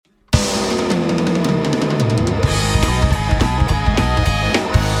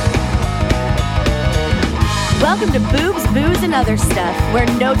Welcome to Boobs, Booze, and Other Stuff, where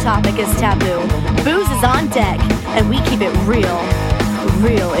no topic is taboo. Booze is on deck, and we keep it real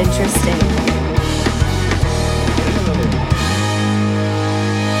interesting.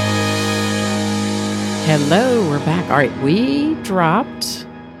 Hello, we're back. All right, we dropped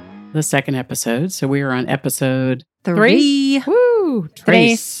the second episode, so we are on episode 3. Woo!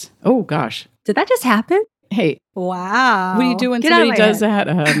 Trace. Oh, gosh. Did that just happen? Hey. Wow. What do you do when somebody does that?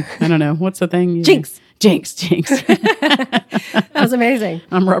 I don't know. What's the thing? Jinx. That was amazing.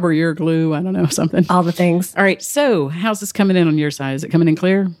 I'm rubber, you're glue. I don't know, something. All the things. All right, so how's this coming in on your side? Is it coming in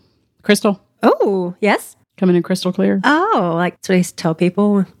clear? Crystal? Oh, yes. Coming in crystal clear? Oh, like what I used to tell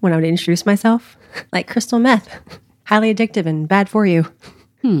people when I would introduce myself. Like crystal meth. Highly addictive and bad for you.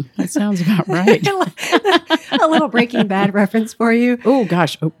 That sounds about right. A little Breaking Bad reference for you. Oh,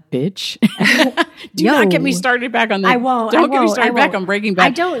 gosh. Oh, bitch. Do not get me started back on that. I won't. Don't get me started back on Breaking Bad. I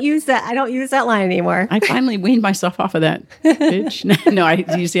don't use that line anymore. I finally weaned myself off of that, bitch. No,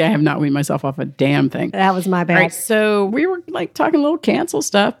 you see, I have not weaned myself off a damn thing. That was my bad. All right, so we were like talking a little cancel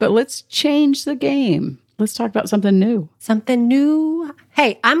stuff, but let's change the game. Let's talk about something new. Something new.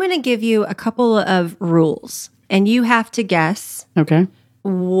 Hey, I'm going to give you a couple of rules, and you have to guess. Okay.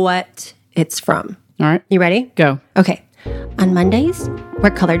 What it's from. All right. You ready? Go. Okay. On Mondays,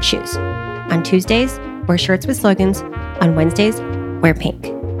 wear colored shoes. On Tuesdays, wear shirts with slogans. On Wednesdays, wear pink.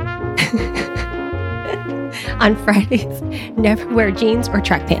 On Fridays, never wear jeans or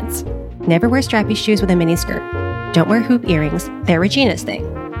track pants. Never wear strappy shoes with a mini skirt. Don't wear hoop earrings. They're Regina's thing.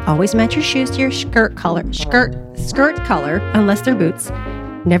 Always match your shoes to your skirt color unless they're boots.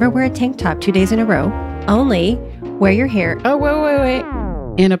 Never wear a tank top 2 days in a row. Only wear your hair. Oh, wait.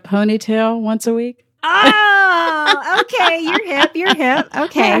 In a ponytail once a week? Oh, okay. You're hip.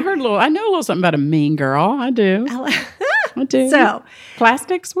 Okay. Yeah, I know a little something about a mean girl. I do. I do. So,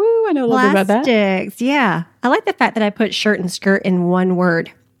 plastics. Woo, I know a little bit about that. Plastics, yeah. I like the fact that I put shirt and skirt in one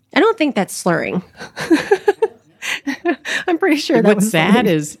word. I don't think that's slurring. I'm pretty sure that What's sad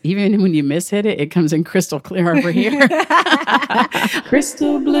is even when you mishit it, it comes in crystal clear over here.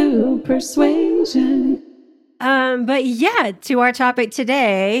 Crystal blue persuasion. But yeah, to our topic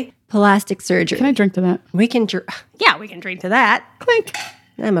today, plastic surgery. Can I drink to that? We can drink to that. Clink.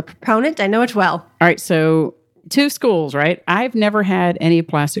 I'm a proponent. I know it well. All right, so 2 schools, right? I've never had any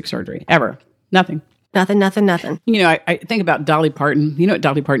plastic surgery, ever. Nothing. Nothing. You know, I think about Dolly Parton. You know what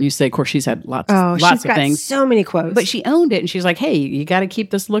Dolly Parton used to say? Of course, she's had lots of things. She's got so many quotes. But she owned it, and she's like, hey, you got to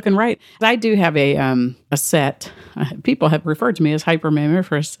keep this looking right. I do have a set. People have referred to me as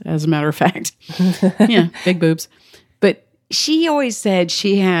hypermammiferous, as a matter of fact. Yeah, big boobs. But she always said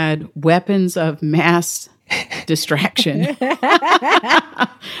she had weapons of mass distraction.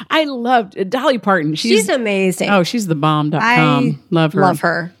 I loved Dolly Parton. She's amazing. Oh, she's the bomb.com. Love her. Love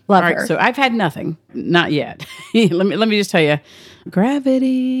her. All right, so I've had nothing. Not yet. let me just tell you,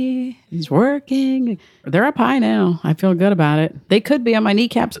 gravity is working. They're up high now. I feel good about it. They could be on my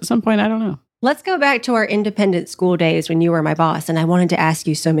kneecaps at some point. I don't know. Let's go back to our independent school days when you were my boss, and I wanted to ask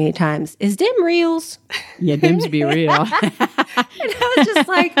you so many times, is dim reals? Yeah, dims be real. And I was just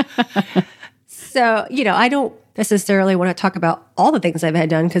like... So, I don't necessarily want to talk about all the things I've had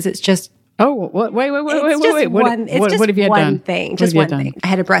done because it's just... Oh, wait. What have you had done? Thing, just one thing. I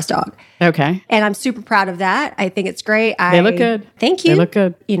had a breast dog. Okay. And I'm super proud of that. I think it's great. They look good. Thank you. They look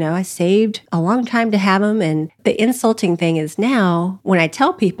good. I saved a long time to have them. And the insulting thing is now when I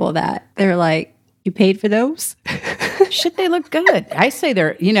tell people that, they're like, you paid for those? Shit, they look good. I say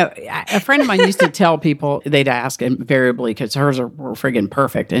they're, a friend of mine used to tell people, they'd ask invariably because hers were friggin'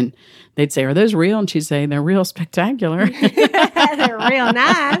 perfect. And they'd say, are those real? And she'd say, they're real spectacular. They're real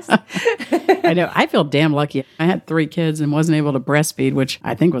nice. I know. I feel damn lucky. I had 3 kids and wasn't able to breastfeed, which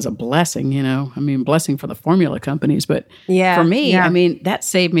I think was a blessing, blessing for the formula companies. But for me, that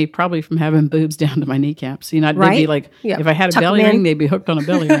saved me probably from having boobs down to my kneecaps. They'd be like, if I had a belly ring, they'd be hooked on a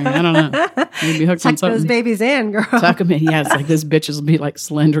belly ring. I don't know. They'd be hooked on something. Tuck those babies in, girl. Tuck them in. Yeah, it's like those bitches will be like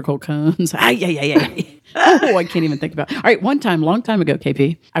cylindrical cones. Oh, I can't even think about it. All right, one time, long time ago,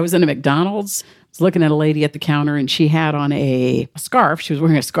 KP, I was in a McDonald's. I was looking at a lady at the counter, and she had on a scarf. She was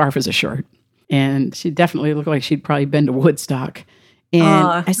wearing a scarf as a shirt. And she definitely looked like she'd probably been to Woodstock. And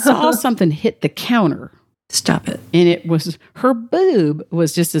I saw something hit the counter. Stop it. And it was, her boob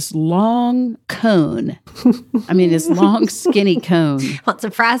was just this long cone. This long, skinny cone. Not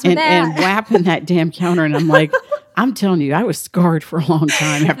surprised with that. And whapping that damn counter. And I'm like, I'm telling you, I was scarred for a long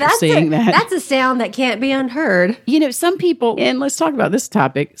time after seeing that. That's a sound that can't be unheard. Some people, and let's talk about this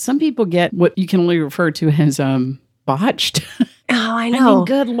topic, some people get what you can only refer to as botched. Oh, I know.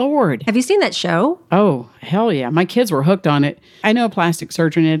 Good Lord. Have you seen that show? Oh, hell yeah. My kids were hooked on it. I know a plastic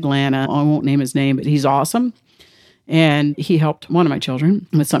surgeon in Atlanta. I won't name his name, but he's awesome. And he helped one of my children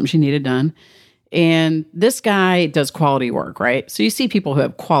with something she needed done. And this guy does quality work, right? So you see people who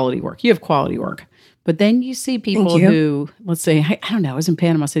have quality work. You have quality work. But then you see people who, let's say, I don't know, I was in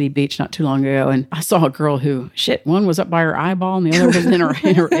Panama City Beach not too long ago, and I saw a girl who, one was up by her eyeball and the other was in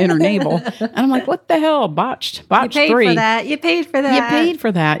her navel. And I'm like, what the hell? Botched You paid 3. for that. You paid for that. You paid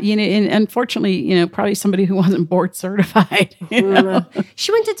for that. You know, and unfortunately, probably somebody who wasn't board certified.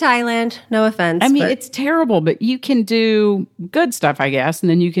 She went to Thailand. No offense. I mean, it's terrible, but you can do good stuff, I guess, and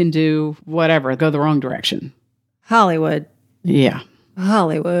then you can do whatever, go the wrong direction. Hollywood. Yeah.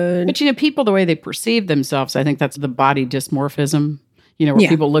 Hollywood. But, people, the way they perceive themselves, I think that's the body dysmorphism, where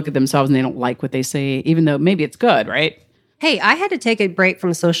people look at themselves and they don't like what they say, even though maybe it's good, right? Hey, I had to take a break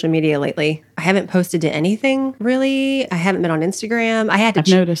from social media lately. I haven't posted to anything, really. I haven't been on Instagram. I've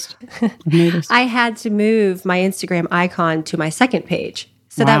noticed. I had to move my Instagram icon to my second page.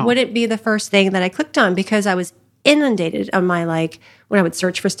 So that wouldn't be the first thing that I clicked on because I was inundated on my, when I would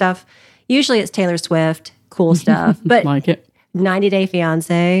search for stuff. Usually it's Taylor Swift, cool stuff. But like it. 90 Day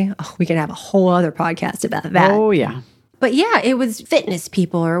Fiancé. Oh, we could have a whole other podcast about that. Oh, yeah. But yeah, it was fitness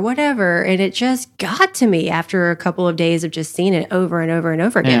people or whatever. And it just got to me after a couple of days of just seeing it over and over and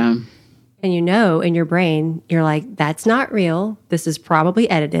over again. Yeah. And in your brain, you're like, that's not real. This is probably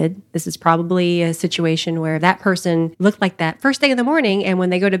edited. This is probably a situation where that person looked like that first thing in the morning. And when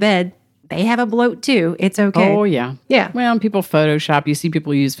they go to bed, they have a bloat too. It's okay. Oh, yeah. Yeah. Well, people Photoshop. You see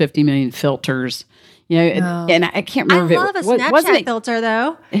people use 50 million filters. And I can't remember. I love a Snapchat filter,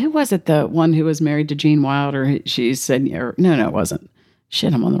 though. Who was it? The one who was married to Gene Wilder? She said, no, it wasn't.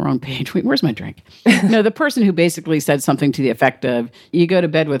 Shit, I'm on the wrong page. Wait, where's my drink? No, the person who basically said something to the effect of, you go to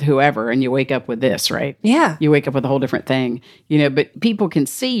bed with whoever and you wake up with this, right? Yeah. You wake up with a whole different thing. But people can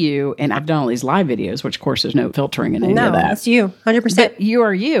see you, and I've done all these live videos, which, of course, there's no filtering in any of that. No, that's you, 100%. But you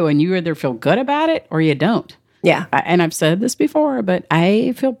are you, and you either feel good about it or you don't. Yeah. And I've said this before, but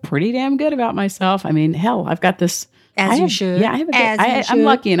I feel pretty damn good about myself. I mean, hell, I've got this. You should. Yeah, I have a good, I'm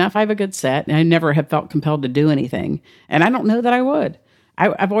lucky enough. I have a good set, and I never have felt compelled to do anything. And I don't know that I would.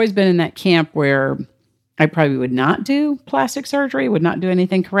 I've always been in that camp where I probably would not do plastic surgery, would not do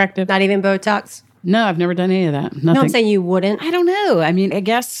anything corrective. Not even Botox? No, I've never done any of that. Nothing. No, I'm saying you wouldn't. I don't know. I mean, I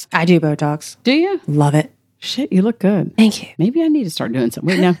guess. I do Botox. Do you? Love it. Shit, you look good. Thank you. Maybe I need to start doing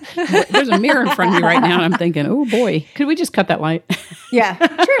something. Wait, now, there's a mirror in front of me right now, and I'm thinking, oh boy, could we just cut that light? Yeah,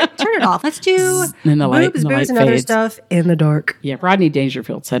 turn it off. Let's do and the light, boobs and other stuff in the dark. Yeah, Rodney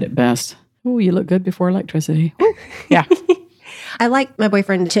Dangerfield said it best. Oh, you look good before electricity. Ooh. Yeah. I like my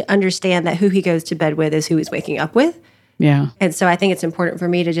boyfriend to understand that who he goes to bed with is who he's waking up with. Yeah. And so I think it's important for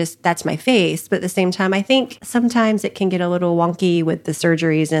me to that's my face. But at the same time, I think sometimes it can get a little wonky with the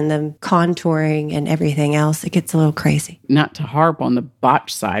surgeries and the contouring and everything else. It gets a little crazy. Not to harp on the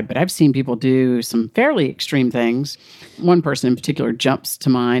botch side, but I've seen people do some fairly extreme things. One person in particular jumps to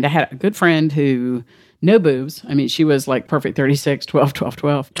mind. I had a good friend who, no boobs. I mean, she was like perfect 36, 12, 12,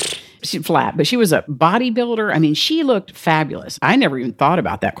 12. She's flat, but she was a bodybuilder. I mean, she looked fabulous. I never even thought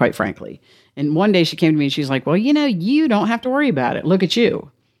about that, quite frankly. And one day she came to me and she's like, well, you don't have to worry about it. Look at you.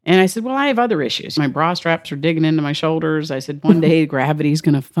 And I said, well, I have other issues. My bra straps are digging into my shoulders. I said, one day gravity's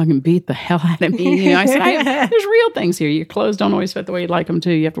going to fucking beat the hell out of me. I said, there's real things here. Your clothes don't always fit the way you'd like them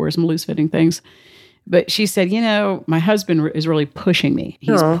to. You have to wear some loose fitting things. But she said, my husband is really pushing me.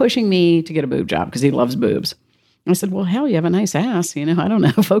 He's pushing me to get a boob job because he loves boobs. I said, well, hell, you have a nice ass. I don't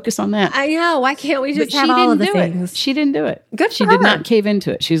know. Focus on that. I know. Why can't we just have all of the things? She didn't do it. Good for She her. did not cave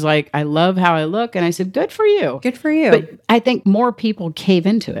into it. She's like, I love how I look. And I said, good for you. Good for you. But I think more people cave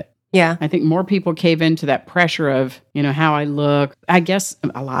into it. Yeah. I think more people cave into that pressure of, how I look. I guess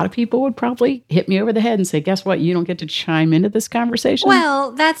a lot of people would probably hit me over the head and say, guess what? You don't get to chime into this conversation.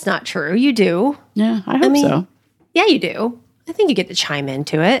 Well, that's not true. You do. Yeah, I hope so. Yeah, you do. I think you get to chime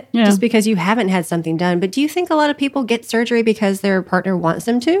into it just because you haven't had something done. But do you think a lot of people get surgery because their partner wants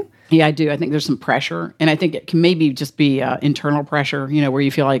them to? Yeah, I do. I think there's some pressure. And I think it can maybe just be internal pressure, where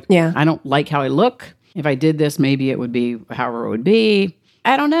you feel like, I don't like how I look. If I did this, maybe it would be however it would be.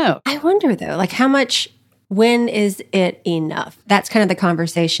 I don't know. I wonder, though, how much, when is it enough? That's kind of the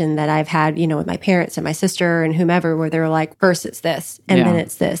conversation that I've had, with my parents and my sister and whomever, where they're like, first it's this, and then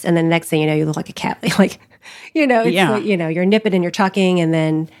it's this. And then next thing you know, you look like a cat. Like, you're nipping and you're tucking, and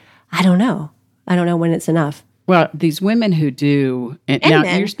then I don't know. I don't know when it's enough. Well, these women who do, and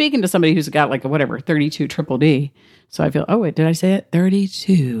now you're speaking to somebody who's got 32 triple D. So I feel, oh, wait, did I say it?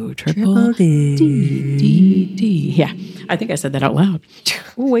 32 triple D. Yeah, I think I said that out loud.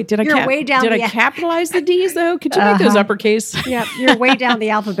 Oh, wait, did I capitalize the D's, though? Could you make those uppercase? Yeah, you're way down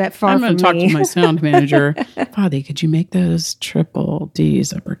the alphabet far from me. I'm going to talk to my sound manager. Father, could you make those triple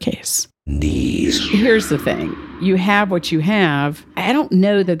D's uppercase? D's. Here's the thing. you have what you have. I don't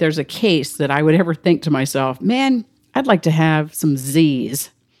know that there's a case that I would ever think to myself, man, I'd like to have some Z's.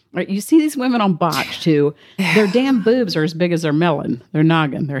 Right? You see these women on Botch too. Their damn boobs are as big as their melon, their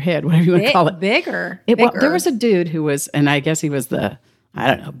noggin, their head, whatever you want to call it. Bigger. Well, there was a dude who was, and I guess he was the, I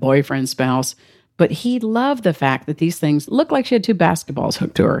don't know, boyfriend, spouse, but he loved the fact that these things looked like she had 2 basketballs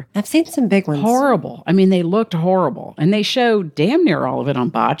hooked to her. I've seen some big ones. Horrible. I mean, they looked horrible. And they show damn near all of it on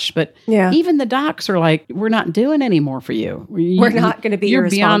Botch. But even the docs are like, we're not doing any more for you. We're not going to be You're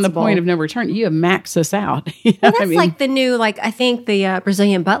beyond the point of no return. You have maxed us out. Well, that's like the new, I think the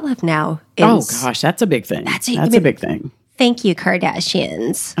Brazilian butt lift now is... Oh, gosh, that's a big thing. That's a big thing. Thank you,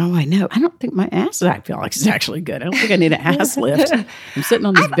 Kardashians. Oh, I know. I don't think my ass, I feel like, is actually good. I don't think I need an ass lift. I'm sitting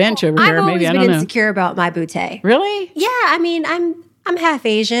on this bench over here. Maybe I don't know. I've always been insecure about my bootay. Really? Yeah. I mean, I'm half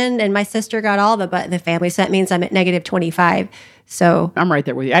Asian, and my sister got all the butt in the family, so that means I'm at negative 25. So I'm right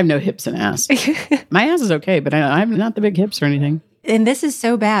there with you. I have no hips and ass. My ass is okay, but I'm not the big hips or anything. And this is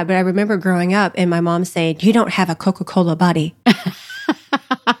so bad, but I remember growing up and my mom saying, you don't have a Coca-Cola body.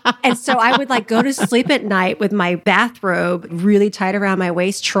 And so I would go to sleep at night with my bathrobe really tight around my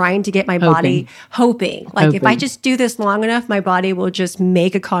waist, trying to get my body, hoping. If I just do this long enough, my body will just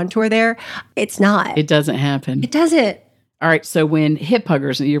make a contour there. It's not. It doesn't happen. It doesn't. All right. So when hip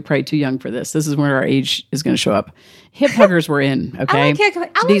huggers, and you're probably too young for this. This is where our age is going to show up. Hip huggers were in, okay? I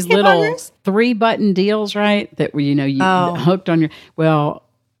like these hip little huggers. 3-button deals, right? That were, you hooked on your, well,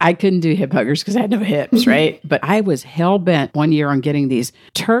 I couldn't do hip huggers because I had no hips, right? But I was hell-bent one year on getting these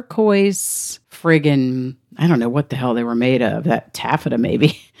turquoise friggin', I don't know what the hell they were made of. That taffeta,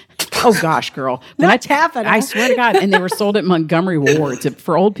 maybe. Oh, gosh, girl. Taffeta. I swear to God. And they were sold at Montgomery Wards.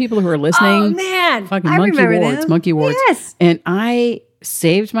 For old people who are listening. Oh, man. Fucking I Monkey Wards. Yes. And I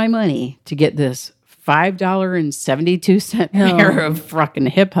saved my money to get this $5.72 pair of fucking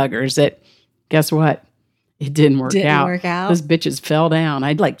hip huggers that, guess what? It didn't work out. Those bitches fell down.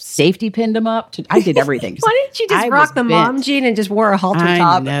 I'd safety pinned them up. I did everything. Why didn't you just rock the mom gene and just wear a halter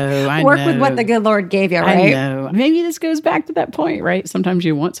top? I Work know. with what the good Lord gave you, right? I know. Maybe this goes back to that point, right? Sometimes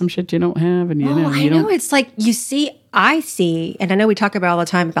you want some shit you don't have, and you know. It's I see, and I know we talk about all the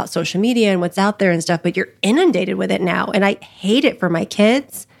time about social media and what's out there and stuff, but you're inundated with it now, and I hate it for my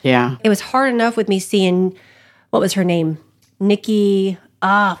kids. Yeah. It was hard enough with me seeing, what was her name? Nikki,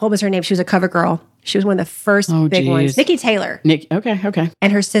 what was her name? She was a cover girl. She was one of the first big ones. Nikki Taylor. Okay.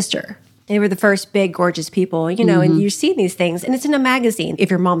 And her sister. They were the first big, gorgeous people, and you see these things. And it's in a magazine,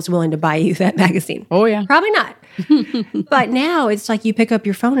 if your mom's willing to buy you that magazine. Oh, yeah. Probably not. But now it's you pick up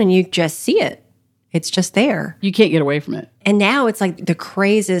your phone and you just see it. It's just there. You can't get away from it. And now it's the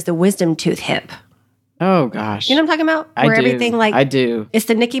craze is the wisdom tooth hip. Oh, gosh. You know what I'm talking about? I do. It's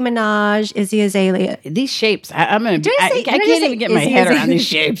the Nicki Minaj, Izzy Azalea. These shapes, I can't even get my head around these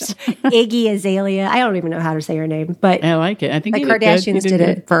shapes. Iggy Azalea. I don't even know how to say her name, but I like it. I think the Kardashians did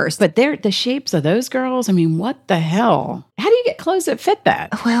it first. But the shapes of those girls, I mean, what the hell? How do you get clothes that fit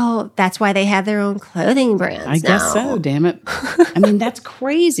that? Well, that's why they have their own clothing brands. I guess so, damn it. I mean, that's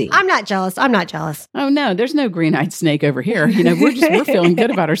crazy. I'm not jealous. Oh, no, there's no green-eyed snake over here. We're feeling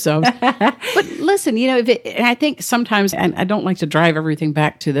good about ourselves. But listen, and I think sometimes, and I don't like to drive everything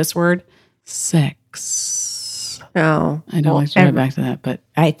back to this word, sex. No. I don't like to drive back to that, but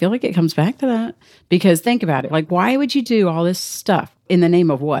I feel like it comes back to that. Because think about it. Why would you do all this stuff in the name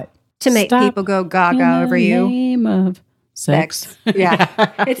of what? To make people go gaga over you. In the name of sex. Yeah.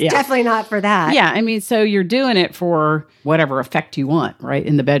 It's definitely not for that. Yeah. I mean, so you're doing it for whatever effect you want, right?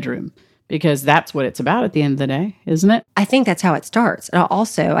 In the bedroom. Because that's what it's about at the end of the day, isn't it? I think that's how it starts. And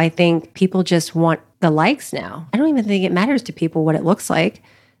also, I think people just want the likes now. I don't even think it matters to people what it looks like.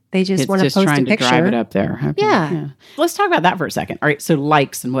 They just want to post a picture. It's just trying to drive it up there. Okay. Yeah. Let's talk about that for a second. All right, so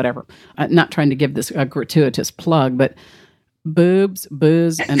likes and whatever. Not trying to give this a gratuitous plug, but boobs,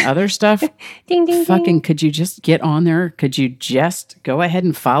 booze, and other stuff. Ding, ding, fucking, ding. could you just get on there? Could you just go ahead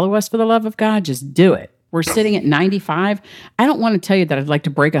and follow us for the love of God? Just do it. We're sitting at 95. I don't want to tell you that I'd like to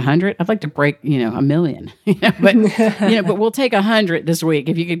break 100. I'd like to break, 1 million. But we'll take 100 this week.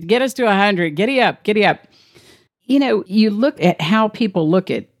 If you could get us to 100, giddy up. You look at how people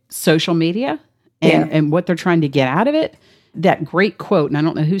look at social media and what they're trying to get out of it. That great quote, and I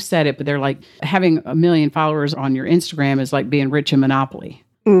don't know who said it, but they're like, having 1 million followers on your Instagram is like being rich in Monopoly.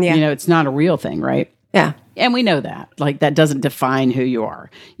 Yeah. It's not a real thing, right? Yeah. And we know that. That doesn't define who you are.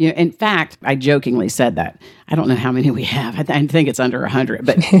 In fact, I jokingly said that. I don't know how many we have. I think it's under 100,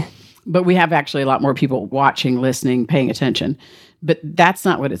 but we have actually a lot more people watching, listening, paying attention. But that's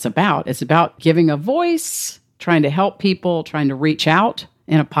not what it's about. It's about giving a voice, trying to help people, trying to reach out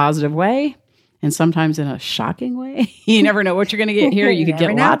in a positive way. and sometimes in a shocking way. You never know what you're going to get here. You could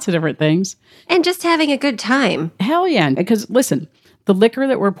get lots of different things. And just having a good time. Hell yeah. Because listen, the liquor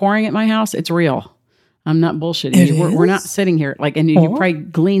that we're pouring at my house, it's real. I'm not bullshitting you. We're not sitting here and you probably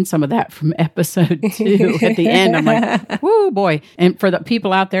glean some of that from episode 2 at the end. I'm like, whoo, boy. And for the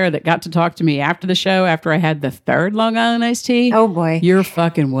people out there that got to talk to me after the show, after I had the 3rd Long Island iced tea. Oh, boy. You're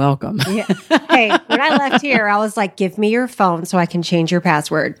fucking welcome. Yeah. Hey, when I left here, I was like, give me your phone so I can change your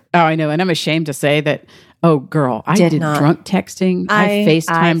password. Oh, I know. And I'm ashamed to say that. Oh, girl, I did drunk texting. I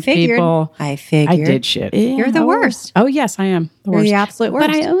FaceTimed people. I figured. I did shit. You're the worst. Oh, yes, I am the worst. You're the absolute worst.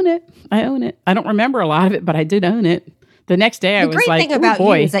 But I own it. I don't remember a lot of it, but I did own it. The next day, I was like, the great thing about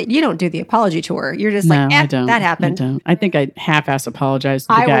you is that you don't do the apology tour. You're just like, I don't. That happened. I don't. I think I half-ass apologized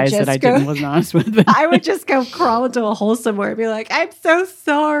to the guys that I wasn't honest with. I would just go crawl into a hole somewhere and be like, I'm so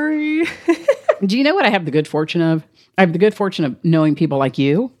sorry. Do you know what I have the good fortune of? I have the good fortune of knowing people like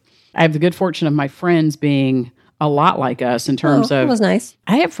you. I have the good fortune of my friends being a lot like us in terms of... That was nice.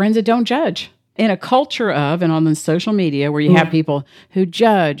 I have friends that don't judge. In a culture of, and on the social media, where you have people who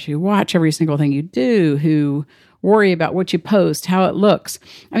judge, who watch every single thing you do, who worry about what you post, how it looks.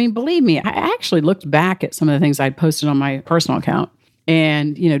 I mean, believe me, I actually looked back at some of the things I'd posted on my personal account.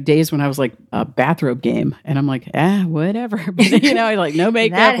 And, days when I was like a bathrobe game. And I'm like, whatever. But, like no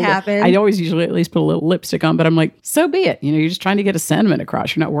makeup. That happened. I always usually at least put a little lipstick on. But I'm like, so be it. You're just trying to get a sentiment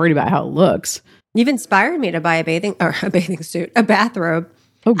across. You're not worried about how it looks. You've inspired me to buy a bathing suit, a bathrobe.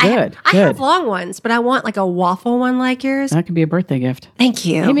 Oh, good. I have long ones, but I want like a waffle one like yours. That could be a birthday gift. Thank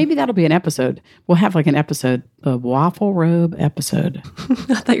you. Hey, maybe that'll be an episode. We'll have like an episode, a waffle robe episode. I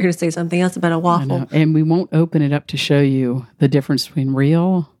thought you were going to say something else about a waffle. And we won't open it up to show you the difference between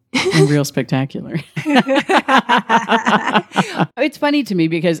real and real spectacular. It's funny to me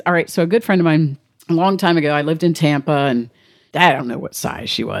because, all right, so a good friend of mine, a long time ago, I lived in Tampa, and I don't know what size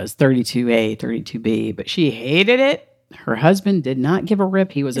she was, 32A, 32B, but she hated it. Her husband did not give a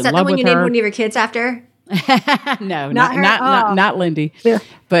rip. He was in love with her. Is that the one you named one of your kids after? No, not Lindy. Yeah.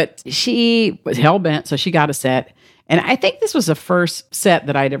 But she was hell-bent, so she got a set. And I think this was the first set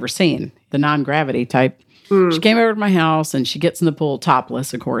that I'd ever seen, the non-gravity type. She came over to my house, and she gets in the pool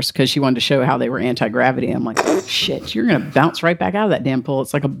topless, of course, because she wanted to show how they were anti-gravity. I'm like, shit, you're going to bounce right back out of that damn pool.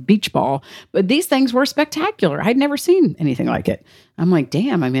 It's like a beach ball. But these things were spectacular. I'd never seen anything like it. I'm like,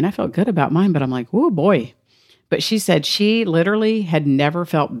 damn, I mean, I felt good about mine, but I'm like, oh, boy. But she said she literally had never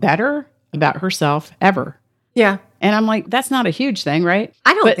felt better about herself ever. Yeah. And I'm like, that's not a huge thing, right?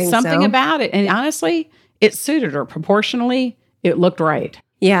 I don't think so. But something about it. And honestly, it suited her proportionally. It looked right.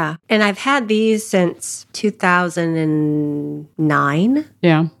 Yeah. And I've had these since 2009.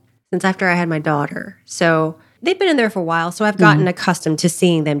 Yeah. Since after I had my daughter. So they've been in there for a while. So I've gotten accustomed to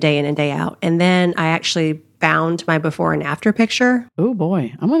seeing them day in and day out. And then I actually found my before and after picture. Oh,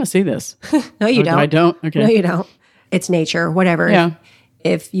 boy. I'm going to see this. No, you don't. I don't? Okay. No, you don't. It's nature, whatever. Yeah.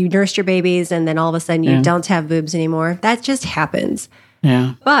 If you nursed your babies and then all of a sudden you don't have boobs anymore, that just happens.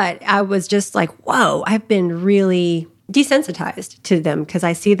 Yeah. But I was just like, whoa, I've been really desensitized to them because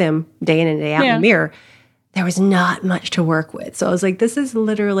I see them day in and day out in the mirror. There was not much to work with. So I was like, this is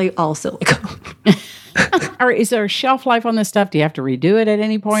literally all silicone. All right, is there a shelf life on this stuff? Do you have to redo it at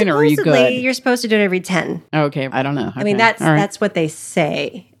any point, or are you good? You're supposed to do it every 10. Okay, I don't know. Okay. I mean, that's what they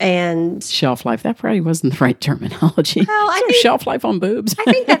say. And shelf life, that probably wasn't the right terminology. Well, is there shelf life on boobs? I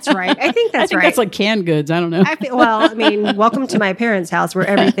think that's right. I think that's like canned goods. I don't know. I mean, welcome to my parents' house where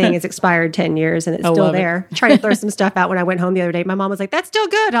everything is expired 10 years and it's still there. I tried to throw some stuff out when I went home the other day. My mom was like, that's still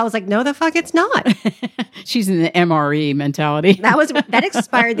good. I was like, no, the fuck it's not. She's in the MRE mentality. That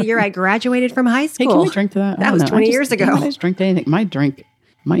expired the year I graduated from high school. Hey, can we drink to that? That was 20 years ago. I just drink to anything. My drink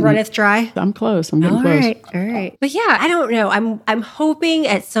runneth dry. I'm close. I'm getting close. All right. But yeah, I don't know. I'm hoping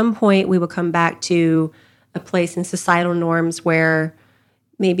at some point we will come back to a place in societal norms where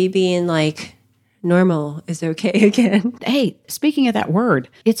maybe being like normal is okay again. Hey, speaking of that word,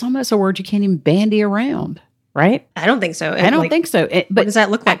 it's almost a word you can't even bandy around. Right? I don't think so. I don't think so. But what does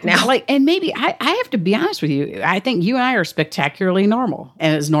that look like now? And maybe I have to be honest with you. I think you and I are spectacularly normal,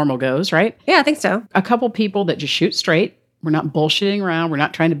 and as normal goes, right? Yeah, I think so. A couple people that just shoot straight. We're not bullshitting around. We're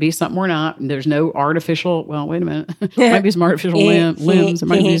not trying to be something we're not. And there's no artificial. Well, wait a minute. Might be some artificial limbs. There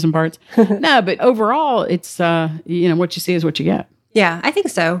might be some parts. No, but overall, it's what you see is what you get. Yeah, I think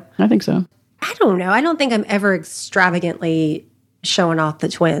so. I think so. I don't know. I don't think I'm ever extravagantly showing off the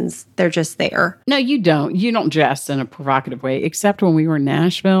twins. They're just there. No, you don't. You don't jest in a provocative way, except when we were in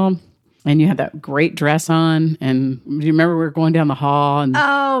Nashville. And you had that great dress on. And do you remember we were going down the hall? And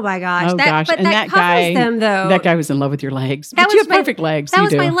Oh my gosh. But and that covers guy, them though. That guy was in love with your legs. That But you was have perfect legs. That You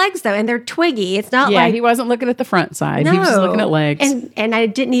was do. my legs though, and they're twiggy. It's not Yeah, like he wasn't looking at the front side. no. He was just looking at legs. And I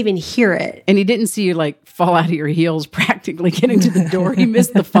didn't even hear it. And he didn't see you like fall out of your heels practically getting to the door. He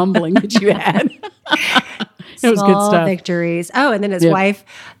missed the fumbling that you had. It was good Small stuff. victories. Oh, and then his Yeah. wife,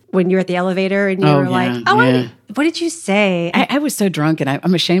 when you were at the elevator and you Oh, were yeah, like, yeah. what did you say? I was so drunk and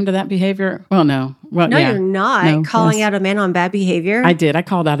I'm ashamed of that behavior. Well, no. Well, No, yeah. you're not No, calling yes. out a man on bad behavior. I did. I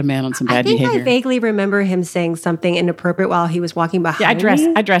called out a man on some bad I think behavior. I vaguely remember him saying something inappropriate while he was walking behind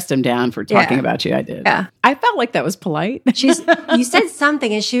me. I dressed him down for talking Yeah. about you. I did. Yeah. I felt like that was polite. You said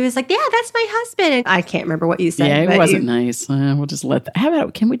something, and she was like, "Yeah, that's my husband." And I can't remember what you said. Yeah, it but wasn't nice. We'll just let that. How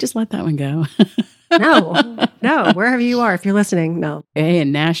about, can we just let that one go? No, wherever you are, if you're listening, no. Hey,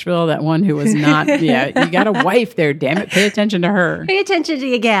 in Nashville, that one who was not, yeah, you got a wife there, damn it. Pay attention to her. Pay attention to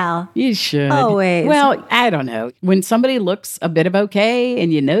your gal. You should. Always. Well, I don't know. When somebody looks a bit of okay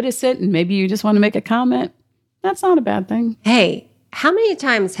and you notice it and maybe you just want to make a comment, that's not a bad thing. Hey, how many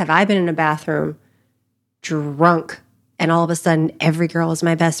times have I been in a bathroom drunk and all of a sudden every girl is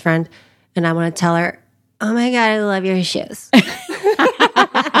my best friend and I want to tell her, "Oh my God, I love your shoes."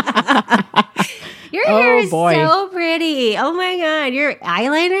 Your hair is boy. so pretty. Oh my God, your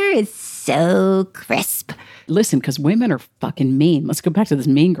eyeliner is so crisp. Listen, because women are fucking mean. Let's go back to this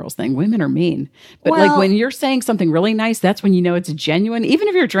mean girls thing. Women are mean. But Well- like when you're saying something really nice, that's when you know it's genuine, even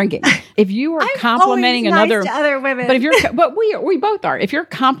if you're drinking. If you are complimenting always nice another to other women. But if you're but we both are. If you're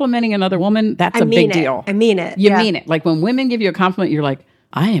complimenting another woman, that's a big deal. I mean it. You Yeah. mean it. Like when women give you a compliment, you're like,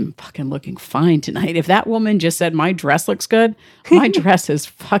 I am fucking looking fine tonight. If that woman just said my dress looks good, my dress is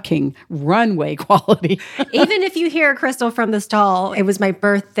fucking runway quality. Even if you hear Crystal from the stall, it was my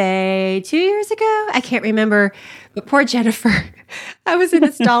birthday 2 years ago. I can't remember. But poor Jennifer, I was in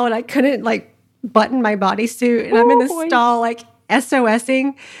a stall and I couldn't like button my bodysuit. And I'm in the boy. stall like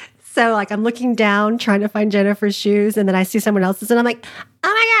SOSing. So like I'm looking down trying to find Jennifer's shoes. And then I see someone else's and I'm like, "Oh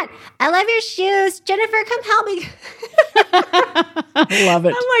my God, I love your shoes. Jennifer, come help me." I love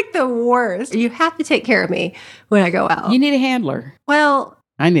it. I'm like the worst. You have to take care of me when I go out. You need a handler. Well,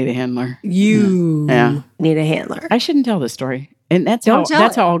 I need a handler. you Yeah. need a handler. I shouldn't tell this story. And that's Don't tell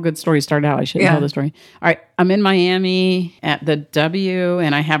that's it. how all good stories start out. I shouldn't Yeah. tell the story. All right. I'm in Miami at the W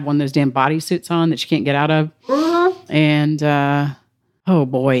and I have one of those damn bodysuits on that you can't get out of. And oh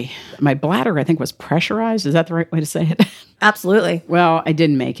boy, my bladder, I think, was pressurized. Is that the right way to say it? Absolutely. Well, I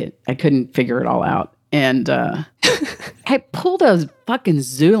didn't make it. I couldn't figure it all out. And I pulled a fucking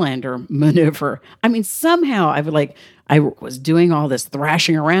Zoolander maneuver. I mean, somehow I was doing all this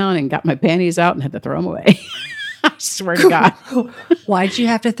thrashing around and got my panties out and had to throw them away. I swear to God. Why'd you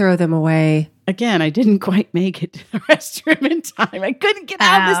have to throw them away? Again, I didn't quite make it to the restroom in time. I couldn't get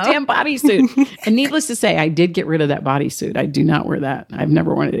out of this damn bodysuit. And needless to say, I did get rid of that bodysuit. I do not wear that. I've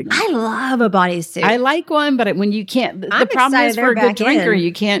never worn it again. I love a bodysuit. I like one, but when you can't, the I'm problem is excited for a they're good back drinker, in.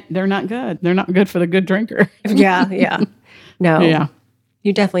 you can't, they're not good. They're not good for the good drinker. yeah. No. Yeah.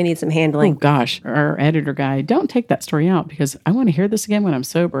 You definitely need some Oh handling. gosh, our editor guy, don't take that story out because I want to hear this again when I'm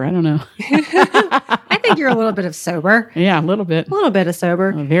sober. I don't know. I think you're a little bit of sober. Yeah, a little bit. A little bit of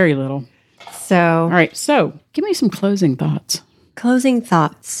sober. Very little. So, All right. So give me some closing thoughts. closing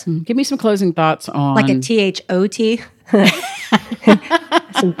thoughts. Give me some closing thoughts on. Like a THOT.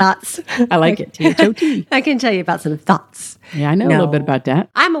 Some thoughts. I like it. THOT. I can tell you about some thoughts. Yeah, I know a little bit about that.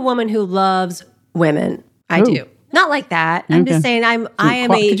 I'm a woman who loves women. I Ooh. do. Not like that. I'm just saying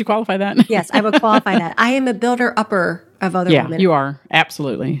Could you qualify that? yes, I would qualify that. I am a builder upper of other Yeah, women. you are.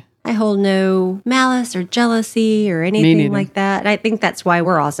 Absolutely. I hold no malice or jealousy or anything neither. like that. And I think that's why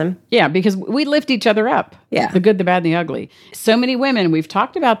we're awesome. Yeah, because we lift each other up. Yeah. The good, the bad, and the ugly. So many women, we've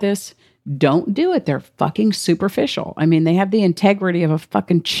talked about this, don't do it. They're fucking superficial. I mean, they have the integrity of a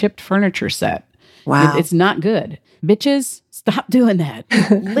fucking chipped furniture set. Wow. It's not good. Bitches, stop doing that.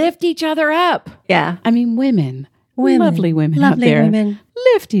 Lift each other up. Yeah. I mean, women. Lovely women out Lovely there. women.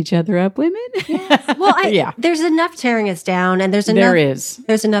 Lift each other up, women. Well, Yeah. there's enough tearing us down, and there's enough. There is.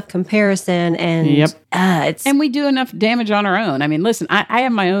 There's enough comparison, and Yep. it's And we do enough damage on our own. I mean, listen, I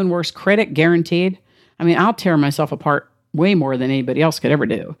have my own worst critic, guaranteed. I mean, I'll tear myself apart way more than anybody else could ever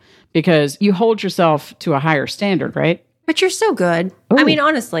do because you hold yourself to a higher standard, right? But you're so good. I mean,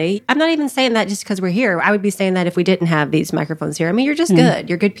 honestly, I'm not even saying that just because we're here. I would be saying that if we didn't have these microphones here. I mean, you're just good.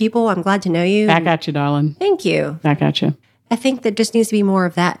 You're good people. I'm glad to know you. Back at you, darling. Thank you. Back at you. I think there just needs to be more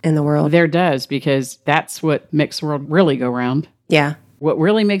of that in the world. There does, because that's what makes the world really go round. Yeah. What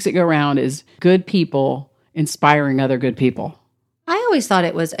really makes it go round is good people inspiring other good people. I always thought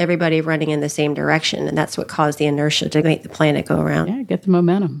it was everybody running in the same direction, and that's what caused the inertia to make the planet go around. Yeah, get the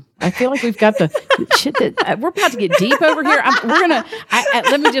momentum. I feel like we've got the shit that we're about to get deep over here.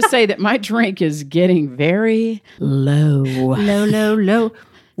 Let me just say that my drink is getting very low. Low.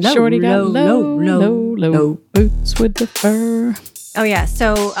 Shorty got low boots with the fur. Oh, yeah.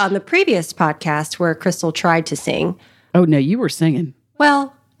 So on the previous podcast where Crystal tried to sing. Oh, no, you were singing.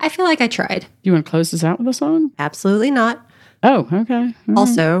 Well, I feel like I tried. You want to close this out with a song? Absolutely not. Oh, okay. All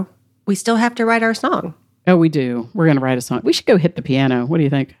also, we still have to write our song. Oh, we do. We're going to write a song. We should go hit the piano. What do you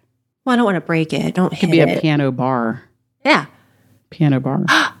think? Well, I don't want to break it. Don't hit it. It could be a piano bar. Yeah. Piano bar.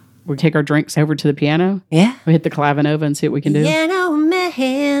 We take our drinks over to the piano. Yeah. We hit the clavinova and see what we can do. Piano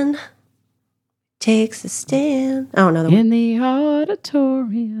man takes a stand. I don't know the in the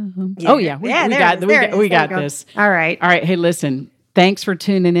auditorium. Yeah. Oh yeah, we got this. All right. Hey, listen. Thanks for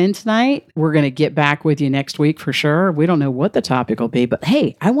tuning in tonight. We're going to get back with you next week for sure. We don't know what the topic will be, but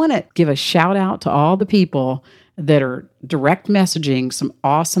hey, I want to give a shout out to all the people that are direct messaging some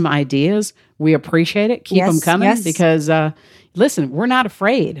awesome ideas. We appreciate it. Keep them coming because listen, we're not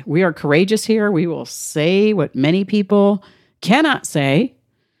afraid. We are courageous here. We will say what many people cannot say,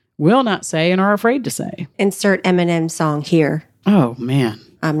 will not say, and are afraid to say. Insert Eminem song here. Oh, man.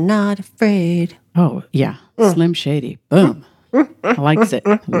 I'm not afraid. Oh, yeah. Slim Shady. Boom. I likes it.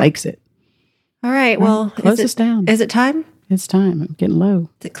 All right. Well, close us down. Is it time? It's time. I'm getting low.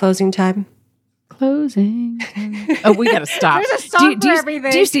 Is it closing time? Closing time. Oh, we got to stop. There's a song for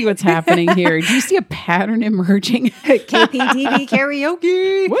everything. Do you see what's happening here? Do you see a pattern emerging? KPTV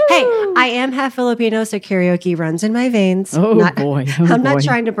karaoke. Woo! Hey, I am half Filipino, so karaoke runs in my veins. Boy. I'm not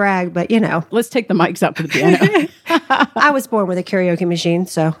trying to brag, but Let's take the mics out for the piano. I was born with a karaoke machine,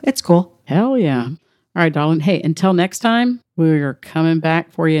 so it's cool. Hell yeah. All right, darling. Hey, until next time, we're coming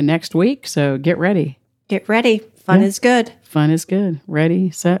back for you next week, so get ready. Get ready. Fun is good. Fun is good.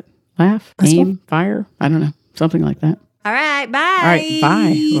 Ready, set, laugh, aim, fire. I don't know. Something like that. All right. Bye. All right.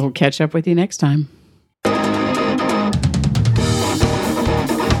 Bye. We'll catch up with you next time.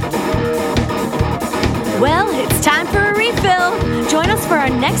 Well, it's time for a refill. Join us for our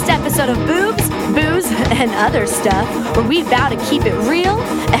next episode of Boobs, Booze, and Other Stuff, where we vow to keep it real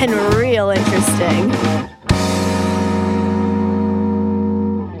and real interesting.